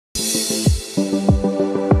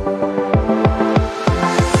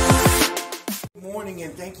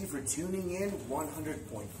for tuning in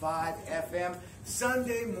 100.5 FM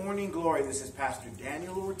Sunday Morning Glory. This is Pastor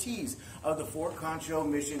Daniel Ortiz of the Concho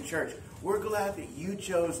Mission Church. We're glad that you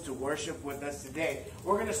chose to worship with us today.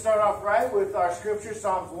 We're going to start off right with our scripture,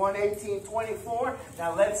 Psalms 118:24.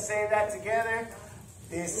 Now let's say that together.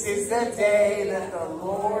 This is the day that the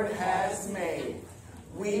Lord has made.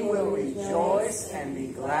 We will rejoice and be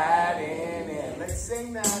glad in it. Let's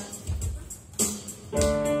sing that.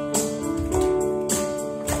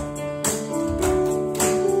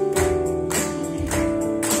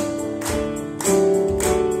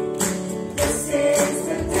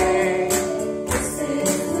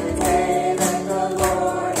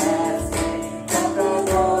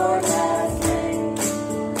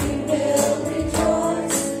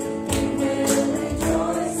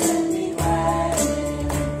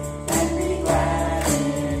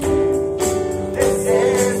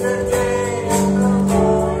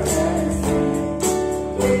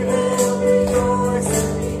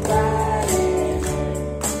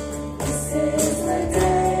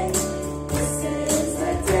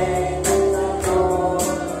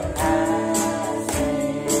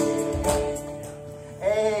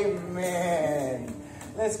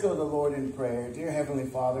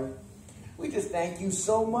 Thank you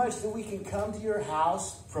so much that we can come to your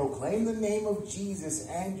house, proclaim the name of Jesus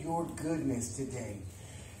and your goodness today.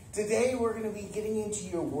 Today we're going to be getting into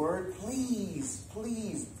your word. Please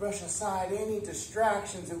brush aside any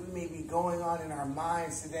distractions that we may be going on in our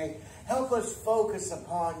minds today. Help us focus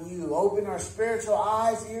upon you. Open our spiritual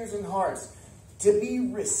eyes, ears, and hearts to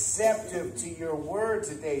be receptive to your word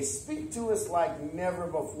today. Speak to us like never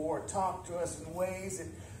before. Talk to us in ways that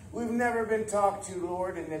we've never been talked to,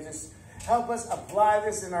 Lord, and just help us apply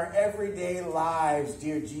this in our everyday lives,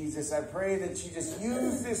 dear Jesus. I pray that you just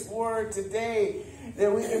use this word today,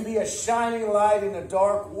 that we can be a shining light in a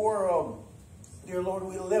dark world. Dear Lord,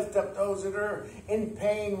 we lift up those that are in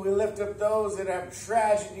pain. We lift up those that have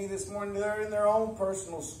tragedy this morning. They're in their own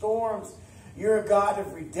personal storms. You're a God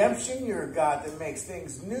of redemption. You're a God that makes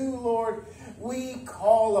things new, Lord. We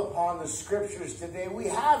call upon the scriptures today. We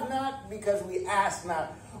have not because we ask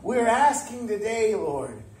not. We're asking today,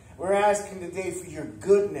 Lord. We're asking today for your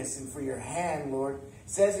goodness and for your hand, Lord. It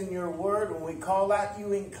says in your word, when we call out,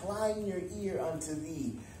 you incline your ear unto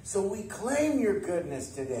thee. So we claim your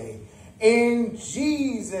goodness today. In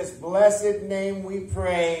Jesus' blessed name we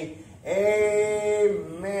pray.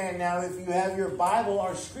 Amen. Now, if you have your Bible,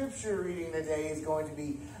 our scripture reading today is going to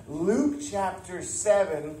be Luke chapter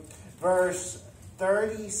 7, verse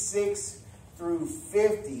 36 through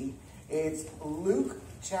 50. It's Luke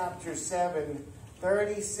chapter 7,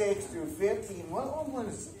 36 through 50. And what I want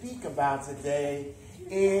to speak about today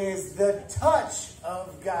is the touch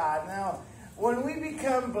of God. Now, when we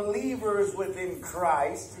become believers within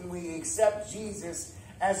Christ and we accept Jesus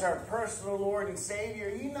as our personal Lord and Savior,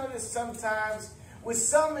 you notice sometimes with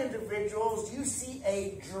some individuals, you see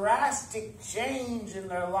a drastic change in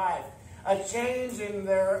their life, a change in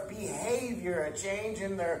their behavior, a change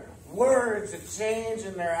in their words, a change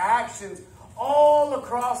in their actions, all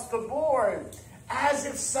across the board. As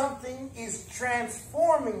if something is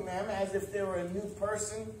transforming them, as if they were a new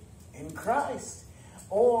person in Christ.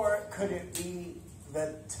 Or could it be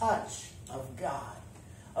the touch of God?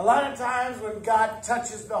 A lot of times when God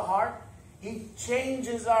touches the heart, he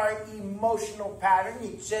changes our emotional pattern.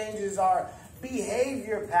 He changes our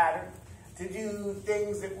behavior pattern to do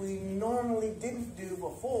things that we normally didn't do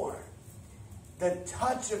before. The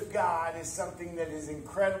touch of God is something that is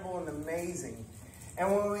incredible and amazing. And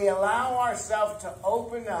when we allow ourselves to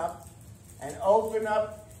open up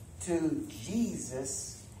to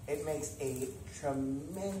Jesus, it makes a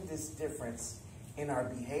tremendous difference in our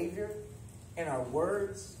behavior, in our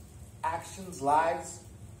words, actions, lives,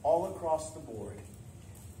 all across the board.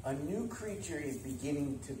 A new creature is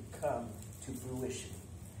beginning to come to fruition.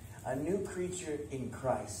 A new creature in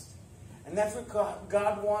Christ. And that's what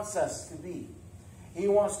God wants us to be. He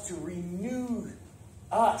wants to renew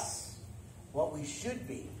us. What we should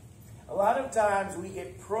be. A lot of times we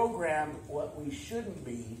get programmed what we shouldn't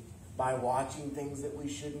be by watching things that we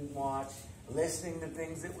shouldn't watch, listening to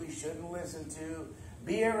things that we shouldn't listen to,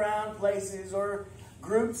 be around places or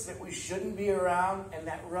groups that we shouldn't be around, and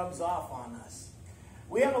that rubs off on us.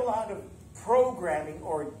 We have a lot of programming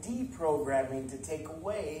or deprogramming to take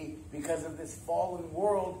away because of this fallen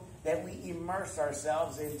world that we immerse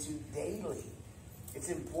ourselves into daily. It's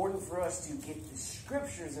important for us to get the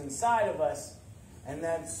scriptures inside of us, and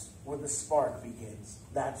that's where the spark begins.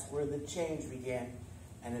 That's where the change began,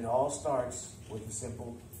 and it all starts with a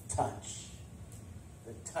simple touch.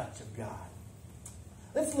 The touch of God.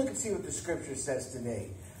 Let's look and see what the scripture says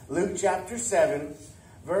today. Luke chapter 7,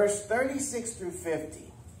 verse 36 through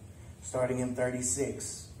 50. Starting in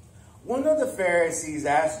 36. One of the Pharisees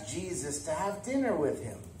asked Jesus to have dinner with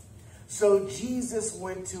him. So Jesus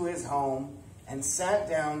went to his home and sat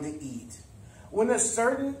down to eat. When a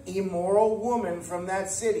certain immoral woman from that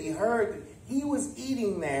city heard he was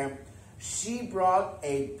eating there, she brought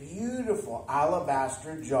a beautiful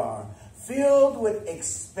alabaster jar filled with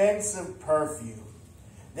expensive perfume.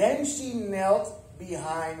 Then she knelt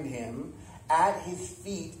behind him at his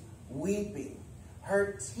feet, weeping.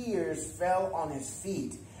 Her tears fell on his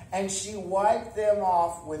feet, and she wiped them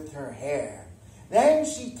off with her hair. Then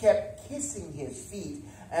she kept kissing his feet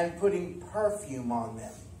and putting perfume on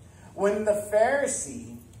them. When the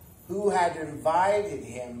Pharisee who had invited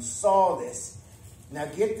him saw this, now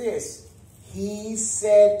get this, he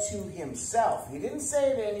said to himself, he didn't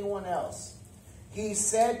say it to anyone else, he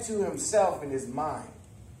said to himself in his mind,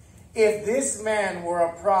 if this man were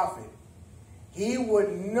a prophet, he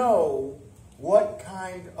would know what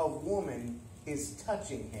kind of woman is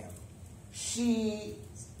touching him. She's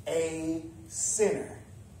a sinner.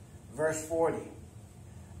 Verse 40.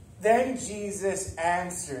 Then Jesus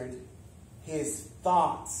answered his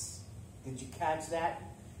thoughts. Did you catch that?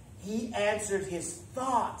 He answered his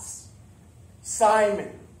thoughts.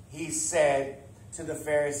 Simon, he said to the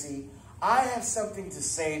Pharisee, I have something to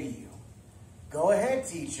say to you. Go ahead,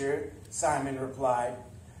 teacher, Simon replied.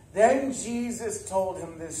 Then Jesus told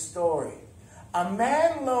him this story. A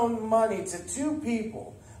man loaned money to two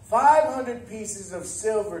people, 500 pieces of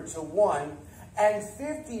silver to one and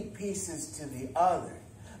 50 pieces to the other.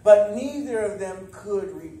 But neither of them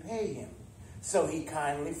could repay him. So he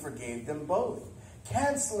kindly forgave them both,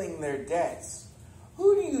 canceling their debts.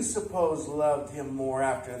 Who do you suppose loved him more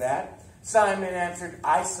after that? Simon answered,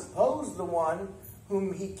 I suppose the one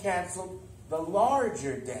whom he canceled the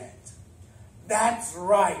larger debt. That's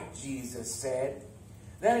right, Jesus said.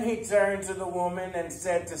 Then he turned to the woman and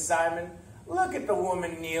said to Simon, look at the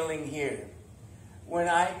woman kneeling here. When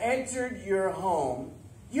I entered your home,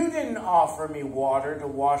 you didn't offer me water to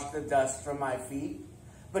wash the dust from my feet,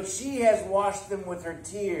 but she has washed them with her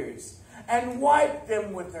tears and wiped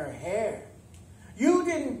them with her hair. You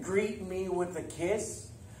didn't greet me with a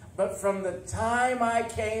kiss, but from the time I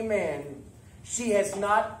came in, she has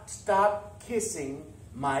not stopped kissing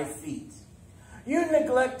my feet. You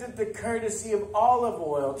neglected the courtesy of olive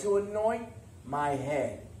oil to anoint my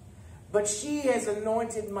head, but she has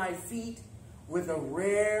anointed my feet with a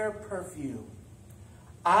rare perfume.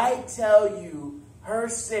 I tell you, her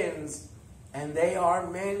sins, and they are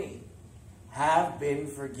many, have been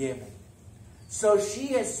forgiven. So she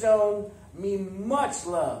has shown me much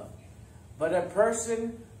love, but a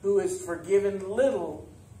person who is forgiven little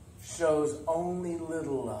shows only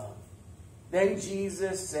little love. Then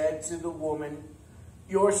Jesus said to the woman,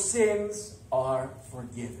 your sins are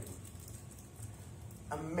forgiven.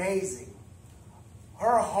 Amazing.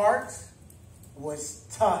 Her heart was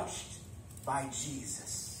touched by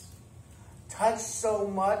Jesus. Touched so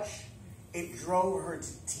much, it drove her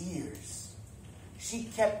to tears. She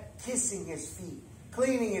kept kissing his feet,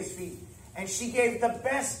 cleaning his feet, and she gave the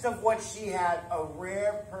best of what she had, a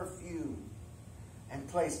rare perfume, and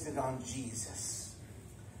placed it on Jesus.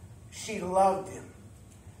 She loved him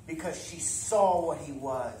because she saw what he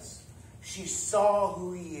was. She saw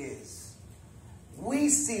who he is. We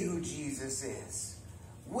see who Jesus is.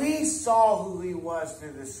 We saw who he was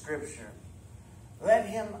through the scripture. Let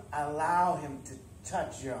him allow him to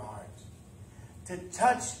touch your heart, to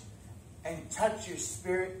touch and touch your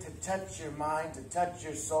spirit, to touch your mind, to touch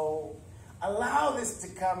your soul. Allow this to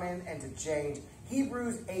come in and to change.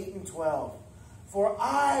 Hebrews 8 and 12. For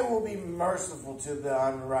I will be merciful to the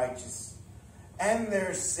unrighteous, and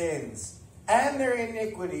their sins, and their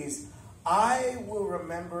iniquities, I will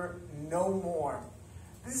remember no more.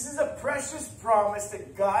 This is a precious promise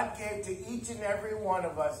that God gave to each and every one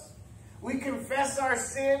of us. We confess our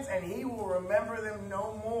sins, and he will remember them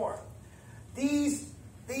no more. These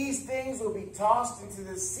things will be tossed into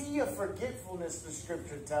the sea of forgetfulness, the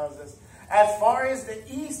scripture tells us, as far as the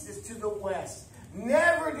east is to the west,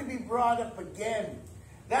 never to be brought up again.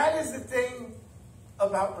 That is the thing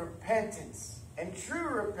about repentance. And true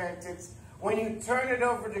repentance, when you turn it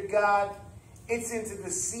over to God, it's into the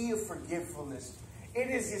sea of forgetfulness. It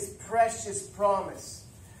is his precious promise.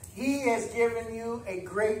 He has given you a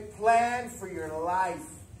great plan for your life.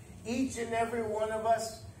 Each and every one of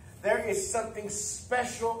us, there is something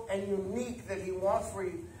special and unique that he wants for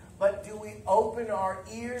you. But do we open our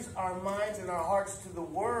ears, our minds, and our hearts to the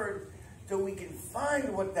word so we can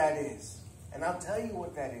find what that is? And I'll tell you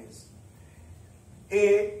what that is.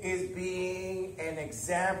 It is being an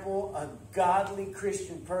example, a godly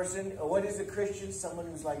Christian person. What is a Christian? Someone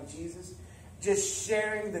who's like Jesus. Just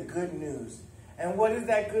sharing the good news. And what is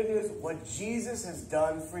that good news? What Jesus has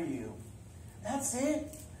done for you. That's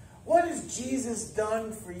it. What has Jesus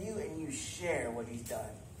done for you? And you share what he's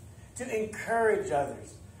done. To encourage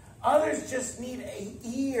others. Others just need an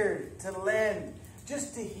ear to lend.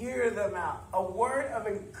 Just to hear them out. A word of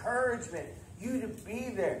encouragement. You to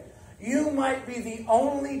be there. You might be the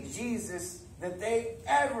only Jesus that they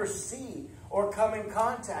ever see or come in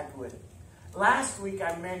contact with. Last week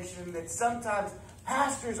I mentioned that sometimes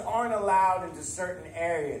pastors aren't allowed into certain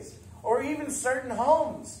areas or even certain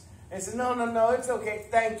homes. They said, no, it's okay.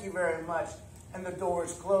 Thank you very much. And the door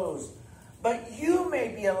is closed. But you may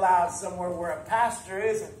be allowed somewhere where a pastor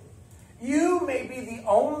isn't. You may be the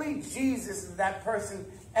only Jesus that person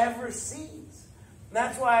ever sees.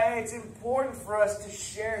 That's why it's important for us to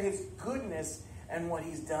share his goodness and what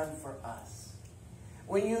he's done for us.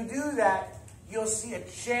 When you do that, you'll see a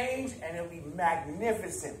change and it'll be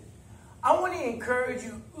magnificent. I want to encourage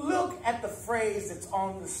you, look at the phrase that's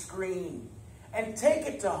on the screen and take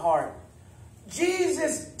it to heart.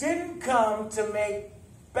 Jesus didn't come to make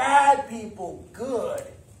bad people good.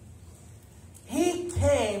 He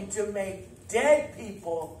came to make dead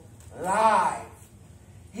people live.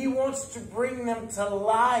 He wants to bring them to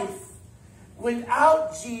life.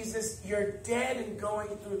 Without Jesus, you're dead and going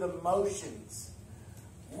through the motions.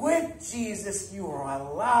 With Jesus, you are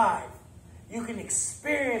alive. You can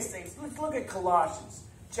experience things. Let's look at Colossians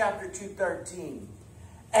chapter 2:13.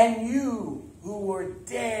 And you who were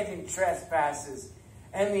dead in trespasses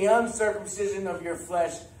and the uncircumcision of your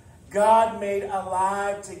flesh, God made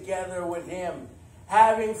alive together with him,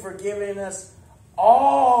 having forgiven us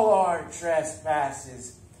all our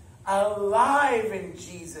trespasses. Alive in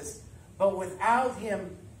Jesus, but without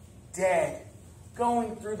him, dead,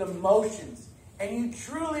 going through the motions. And you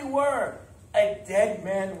truly were a dead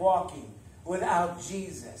man walking without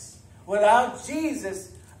Jesus. Without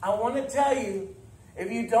Jesus, I want to tell you,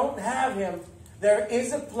 if you don't have him, there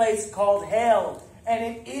is a place called hell, and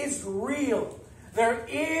it is real. There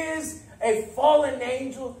is a fallen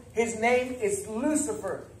angel. His name is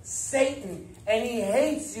Lucifer, Satan, and he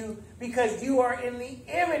hates you because you are in the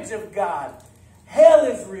image of God. Hell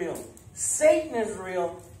is real. Satan is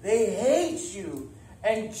real. They hate you.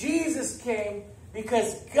 And Jesus came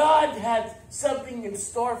because God had something in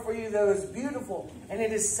store for you that was beautiful. And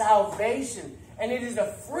it is salvation. And it is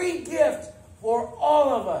a free gift for all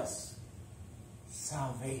of us.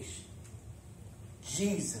 Salvation.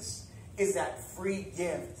 Jesus is that free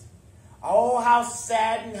gift. Oh, how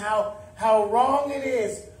sad and how wrong it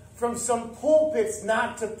is from some pulpits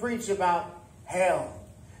not to preach about hell.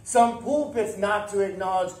 Some pulpits not to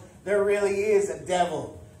acknowledge there really is a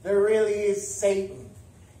devil. There really is Satan.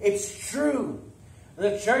 It's true.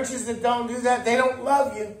 The churches that don't do that, they don't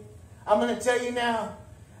love you. I'm going to tell you now.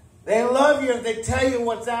 They love you if they tell you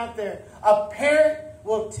what's out there. A parent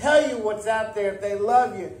will tell you what's out there if they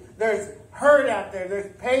love you. There's hurt out there.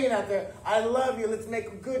 There's pain out there. I love you. Let's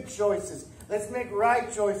make good choices. Let's make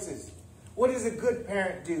right choices. What does a good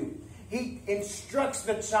parent do? He instructs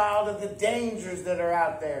the child of the dangers that are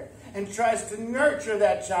out there and tries to nurture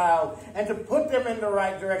that child and to put them in the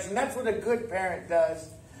right direction. That's what a good parent does.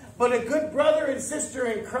 But a good brother and sister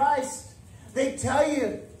in Christ, they tell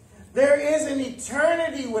you there is an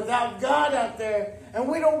eternity without God out there, and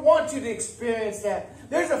we don't want you to experience that.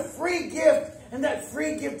 There's a free gift, and that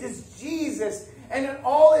free gift is Jesus. And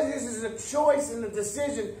all it is a choice and a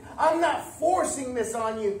decision. I'm not forcing this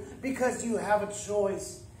on you because you have a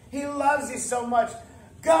choice. He loves you so much.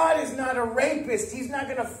 God is not a rapist. He's not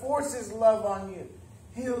going to force his love on you.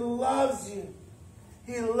 He loves you.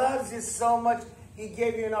 He loves you so much. He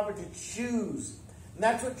gave you an opportunity to choose. And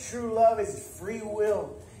that's what true love is, free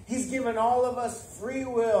will. He's given all of us free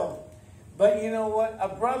will. But you know what? A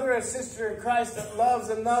brother or sister in Christ that loves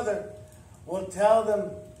another will tell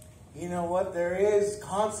them, you know what? There is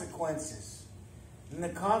consequences. And the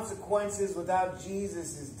consequences without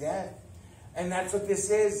Jesus is death. And that's what this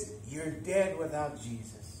is. You're dead without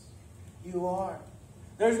Jesus. You are.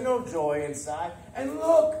 There's no joy inside. And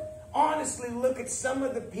look, honestly, look at some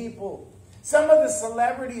of the people. Some of the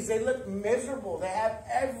celebrities, they look miserable. They have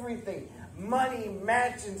everything. Money,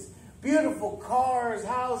 mansions, beautiful cars,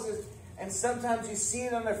 houses. And sometimes you see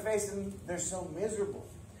it on their face and they're so miserable.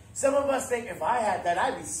 Some of us think, if I had that,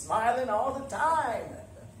 I'd be smiling all the time.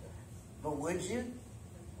 But would you?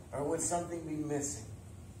 Or would something be missing?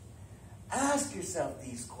 Ask yourself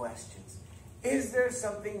these questions. Is there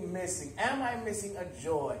something missing? Am I missing a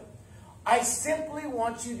joy? I simply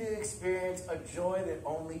want you to experience a joy that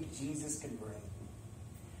only Jesus can bring.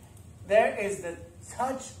 there is the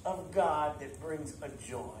touch of God that brings a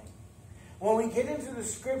joy. When we get into the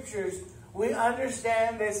scriptures, we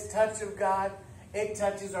understand this touch of God. It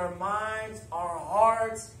touches our minds, our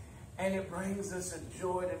hearts, and it brings us a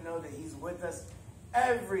joy to know that he's with us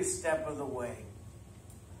every step of the way.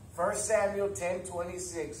 1 Samuel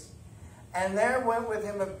 10:26. And there went with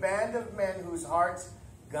him a band of men whose hearts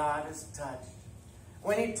God has touched.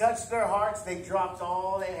 When he touched their hearts, they dropped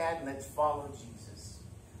all they had and let's follow Jesus.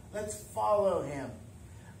 Let's follow him.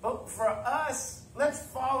 But for us, let's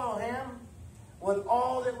follow him with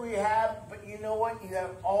all that we have. But you know what? You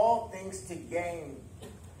have all things to gain.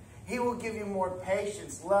 He will give you more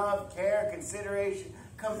patience, love, care, consideration,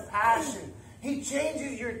 compassion. He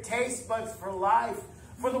changes your taste buds for life,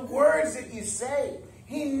 for the words that you say.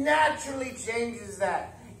 He naturally changes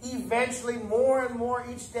that. Eventually, more and more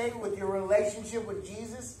each day with your relationship with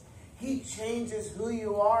Jesus, he changes who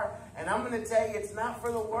you are. And I'm going to tell you, it's not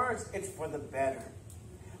for the worse, it's for the better.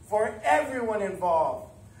 For everyone involved.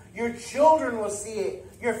 Your children will see it.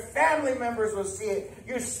 Your family members will see it.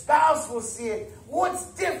 Your spouse will see it. What's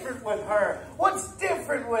different with her? What's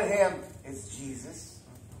different with him? It's Jesus.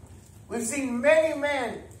 We've seen many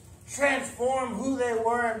men transform who they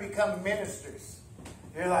were and become ministers.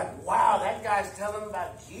 You're like, wow, that guy's telling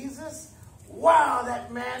about Jesus? Wow,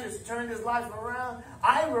 that man has turned his life around.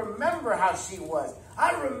 I remember how she was.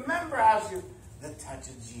 I remember how she was. The touch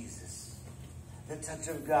of Jesus. The touch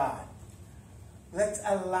of God. Let's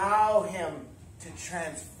allow him to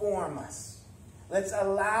transform us. Let's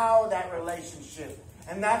allow that relationship.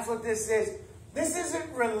 And that's what this is. This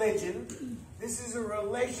isn't religion. This is a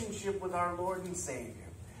relationship with our Lord and Savior.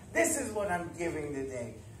 This is what I'm giving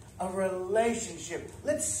today. A relationship.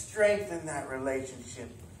 Let's strengthen that relationship.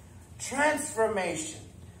 Transformation.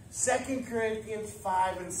 2 Corinthians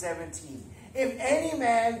 5:17. If any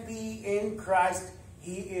man be in Christ,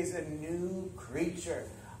 he is a new creature.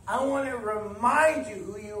 I want to remind you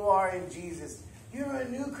who you are in Jesus. You're a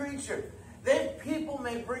new creature. Then people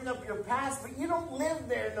may bring up your past, but you don't live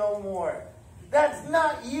there no more. That's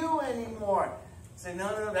not you anymore. Say,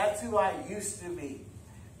 no, that's who I used to be.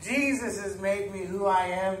 Jesus has made me who I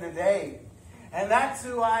am today. And that's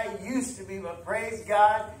who I used to be. But praise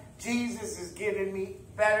God, Jesus is getting me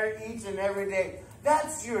better each and every day.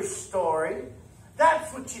 That's your story.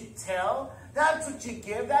 That's what you tell. That's what you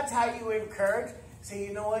give. That's how you encourage. Say,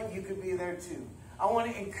 you know what? You could be there too. I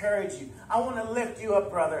want to encourage you. I want to lift you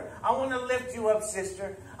up, brother. I want to lift you up,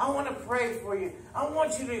 sister. I want to pray for you. I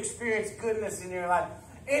want you to experience goodness in your life.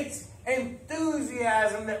 It's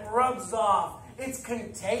enthusiasm that rubs off. It's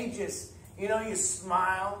contagious. You know, you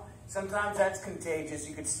smile. Sometimes that's contagious.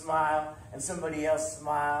 You could smile and somebody else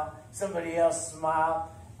smile. Somebody else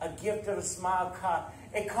smile. A gift of a smile,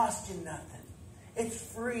 it costs you nothing. It's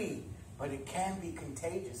free, but it can be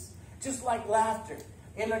contagious. Just like laughter.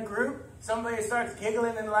 In a group, somebody starts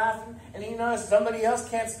giggling and laughing, and you notice somebody else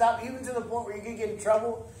can't stop, even to the point where you can get in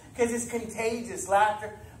trouble, because it's contagious,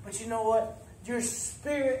 laughter. But you know what? Your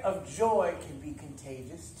spirit of joy can be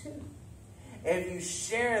contagious too. If you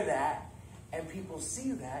share that, and people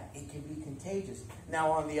see that, it can be contagious.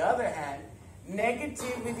 Now, on the other hand,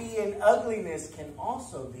 negativity and ugliness can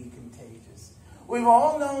also be contagious. We've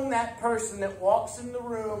all known that person that walks in the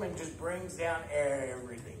room and just brings down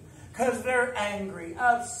everything. Because they're angry,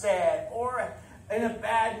 upset, or in a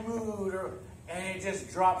bad mood, and it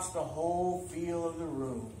just drops the whole feel of the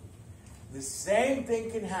room. The same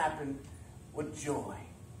thing can happen with joy.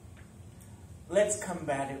 Let's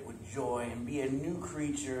combat it with joy and be a new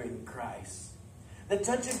creature in Christ. The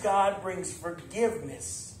touch of God brings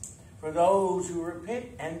forgiveness for those who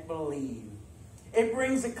repent and believe. It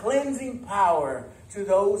brings a cleansing power to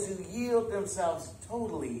those who yield themselves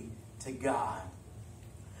totally to God.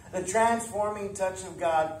 The transforming touch of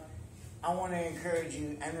God, I want to encourage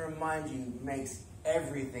you and remind you, makes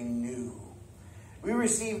everything new. We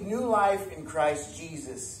receive new life in Christ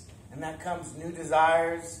Jesus, and that comes new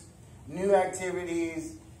desires, new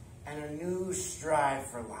activities, and a new strive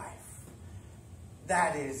for life.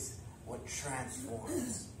 That is what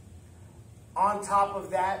transforms. On top of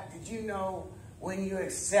that, did you know when you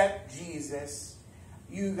accept Jesus,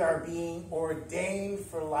 you are being ordained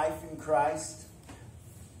for life in Christ?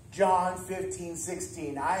 John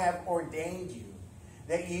 15:16, I have ordained you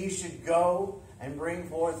that ye should go and bring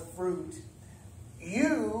forth fruit.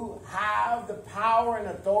 You have the power and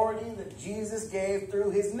authority that Jesus gave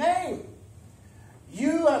through his name.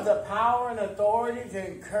 You have the power and authority to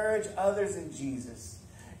encourage others in Jesus.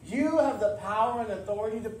 You have the power and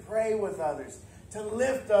authority to pray with others, to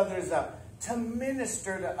lift others up, to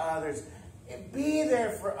minister to others, and be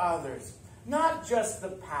there for others. Not just the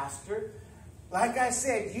pastor. Like I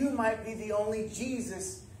said, you might be the only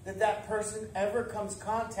Jesus that person ever comes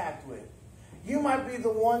contact with. You might be the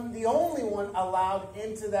only one allowed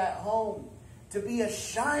into that home to be a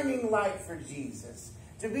shining light for Jesus,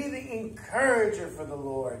 to be the encourager for the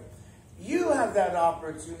Lord. You have that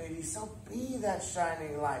opportunity, so be that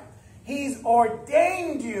shining light. He's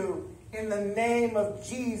ordained you in the name of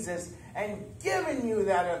Jesus and given you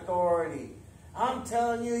that authority. I'm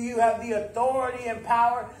telling you, you have the authority and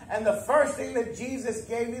power. And the first thing that Jesus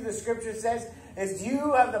gave you, the scripture says, is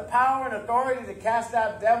you have the power and authority to cast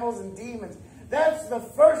out devils and demons. That's the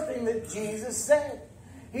first thing that Jesus said.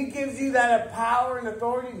 He gives you that power and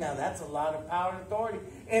authority. Now, that's a lot of power and authority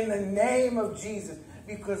in the name of Jesus.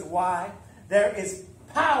 Because why? There is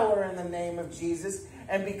power in the name of Jesus.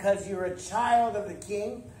 And because you're a child of the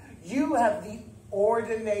King, you have the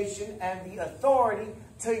ordination and the authority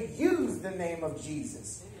to use the name of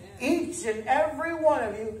Jesus. Each and every one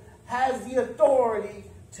of you has the authority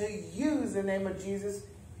to use the name of Jesus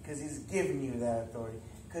because he's given you that authority,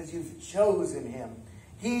 because you've chosen him.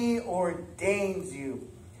 He ordains you.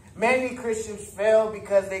 Many Christians fail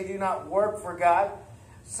because they do not work for God.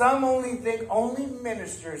 Some only think only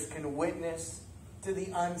ministers can witness to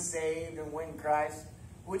the unsaved and win Christ,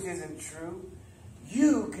 which isn't true.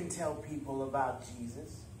 You can tell people about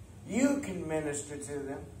Jesus. You can minister to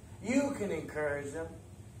them. You can encourage them.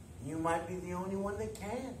 You might be the only one that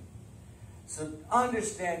can. So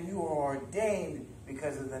understand you are ordained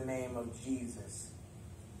because of the name of Jesus.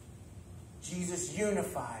 Jesus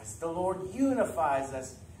unifies. The Lord unifies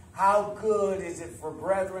us. How good is it for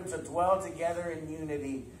brethren to dwell together in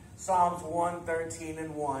unity? Psalms 113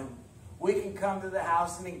 and 1. We can come to the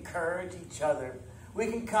house and encourage each other. We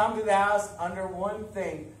can come to the house under one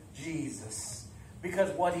thing, Jesus,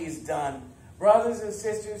 because what he's done. Brothers and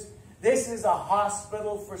sisters, this is a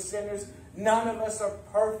hospital for sinners. None of us are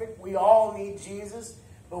perfect. We all need Jesus,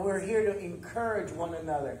 but we're here to encourage one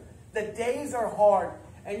another. The days are hard,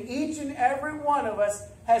 and each and every one of us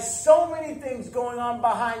has so many things going on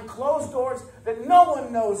behind closed doors that no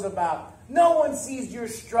one knows about. No one sees your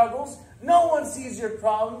struggles. No one sees your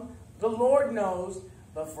problem. The Lord knows,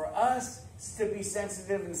 but for us to be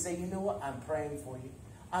sensitive and say, you know what, I'm praying for you.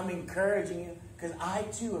 I'm encouraging you because I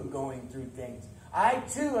too am going through things. I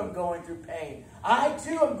too am going through pain. I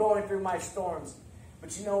too am going through my storms.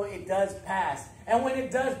 But you know, it does pass. And when it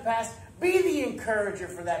does pass, be the encourager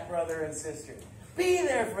for that brother and sister. Be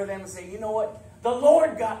there for them and say, you know what, the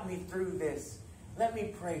Lord got me through this. Let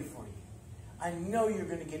me pray for you. I know you're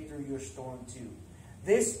going to get through your storm too.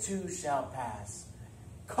 This too shall pass.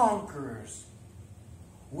 Conquerors.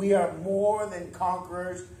 We are more than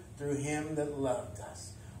conquerors through him that loved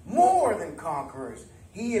us. More than conquerors.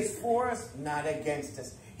 He is for us, not against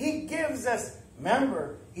us. He gives us,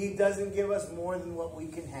 remember, he doesn't give us more than what we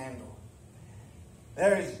can handle.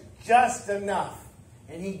 There is just enough.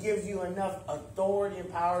 And he gives you enough authority and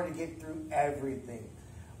power to get through everything.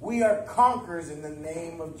 We are conquerors in the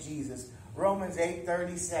name of Jesus. Romans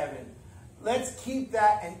 8:37. Let's keep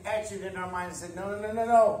that and etch it in our minds and say,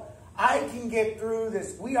 no. I can get through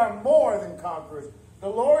this. We are more than conquerors. The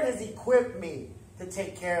Lord has equipped me to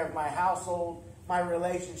take care of my household, my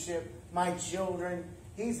relationship, my children.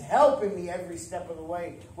 He's helping me every step of the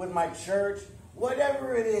way with my church.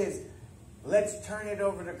 Whatever it is, let's turn it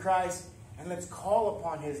over to Christ and let's call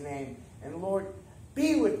upon his name. And Lord,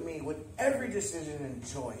 be with me with every decision and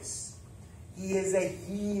choice. He is a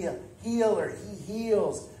healer. He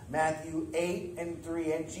heals. Matthew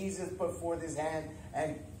 8:3. And Jesus put forth his hand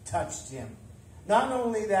and touched him. Not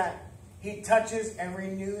only that, he touches and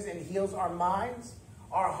renews and heals our minds,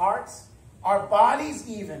 our hearts, our bodies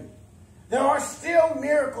even. There are still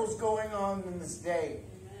miracles going on in this day.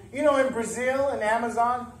 You know, in Brazil, in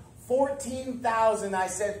Amazon, 14,000, I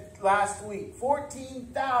said last week,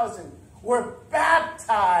 14,000 were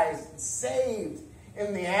baptized, saved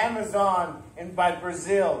in the Amazon and by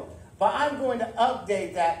Brazil. But I'm going to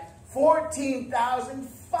update that,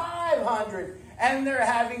 14,500. And they're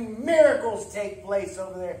having miracles take place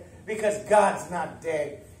over there because God's not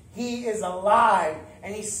dead. He is alive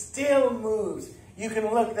and he still moves. You can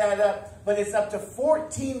look that up, but it's up to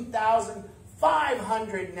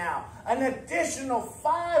 14,500 now. An additional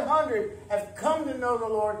 500 have come to know the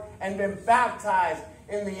Lord and been baptized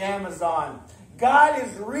in the Amazon. God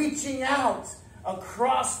is reaching out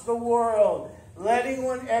across the world, letting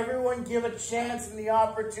everyone give a chance and the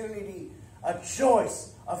opportunity, a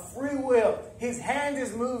choice, a free will. His hand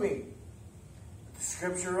is moving. The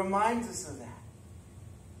scripture reminds us of that.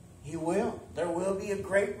 He will. There will be a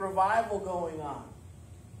great revival going on.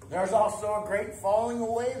 There's also a great falling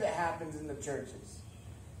away that happens in the churches.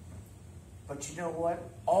 But you know what?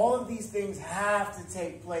 All of these things have to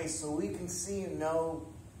take place so we can see and know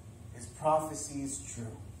His prophecy is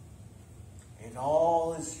true. It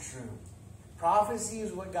all is true. Prophecy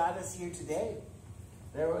is what got us here today.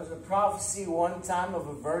 There was a prophecy one time of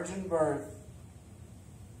a virgin birth.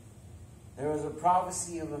 There was a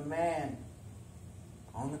prophecy of a man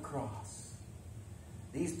on the cross.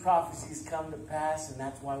 These prophecies come to pass, and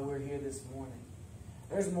that's why we're here this morning.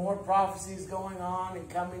 There's more prophecies going on and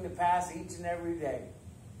coming to pass each and every day.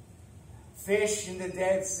 Fish in the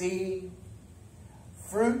Dead Sea,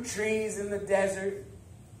 fruit trees in the desert.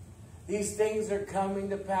 These things are coming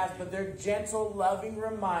to pass, but they're gentle, loving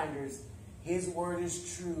reminders. His word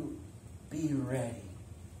is true. Be ready.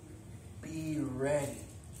 Be ready.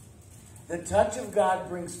 The touch of God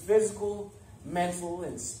brings physical, mental,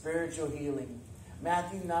 and spiritual healing.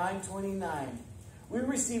 Matthew 9:29. We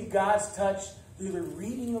receive God's touch through the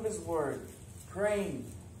reading of His word,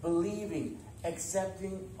 praying, believing,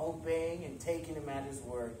 accepting, obeying, and taking Him at His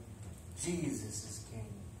word. Jesus is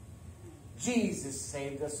King. Jesus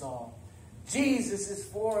saved us all. Jesus is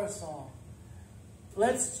for us all.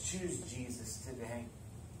 Let's choose Jesus today.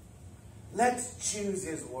 Let's choose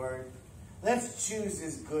His word. Let's choose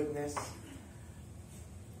His goodness.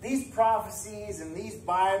 These prophecies and these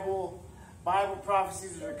Bible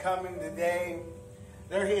prophecies that are coming today,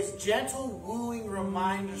 they're His gentle, wooing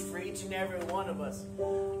reminders for each and every one of us.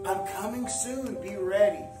 I'm coming soon. Be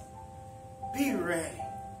ready. Be ready.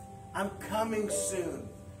 I'm coming soon.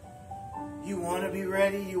 You want to be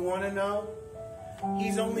ready? You want to know?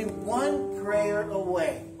 He's only one prayer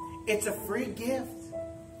away. It's a free gift.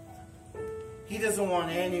 He doesn't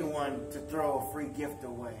want anyone to throw a free gift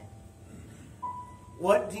away.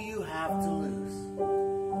 What do you have to lose?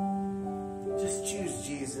 Just choose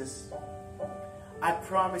Jesus. I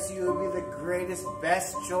promise you it will be the greatest,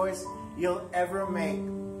 best choice you'll ever make.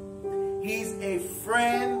 He's a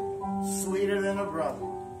friend sweeter than a brother.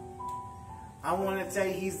 I want to tell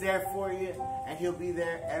you He's there for you, and He'll be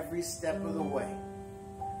there every step of the way.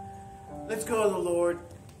 Let's go to the Lord.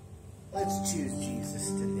 Let's choose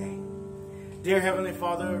Jesus today. Dear Heavenly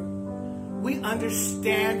Father, we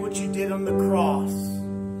understand what You did on the cross.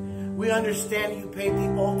 We understand You paid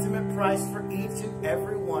the ultimate price for each and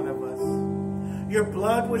every one of us. Your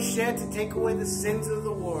blood was shed to take away the sins of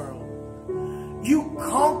the world. You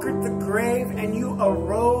conquered the grave and You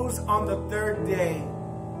arose on the third day.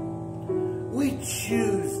 We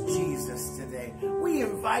choose Jesus today. We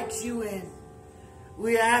invite You in.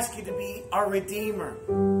 We ask You to be our Redeemer.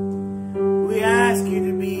 We ask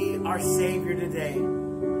You to be our Savior today,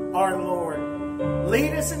 our Lord.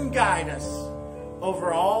 Lead us and guide us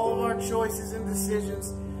over all of our choices and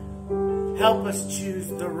decisions. Help us choose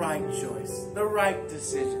the right choice, the right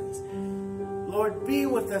decisions. Lord, be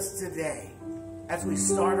with us today as we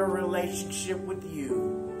start our relationship with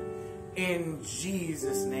You. In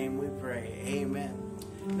Jesus' name we pray. Amen.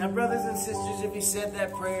 Now, brothers and sisters, if you said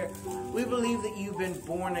that prayer, we believe that you've been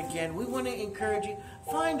born again. We want to encourage you,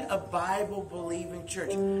 find a Bible-believing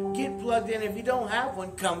church. Get plugged in. If you don't have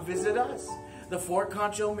one, come visit us. The Fort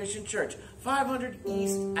Concho Mission Church, 500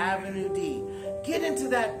 East Avenue D. Get into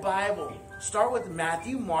that Bible. Start with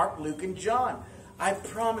Matthew, Mark, Luke, and John. I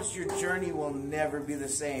promise your journey will never be the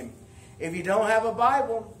same. If you don't have a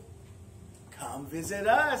Bible, come visit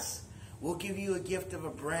us. We'll give you a gift of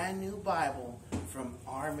a brand new Bible from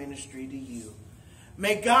our ministry to you.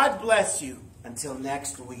 May God bless you. Until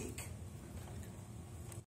next week.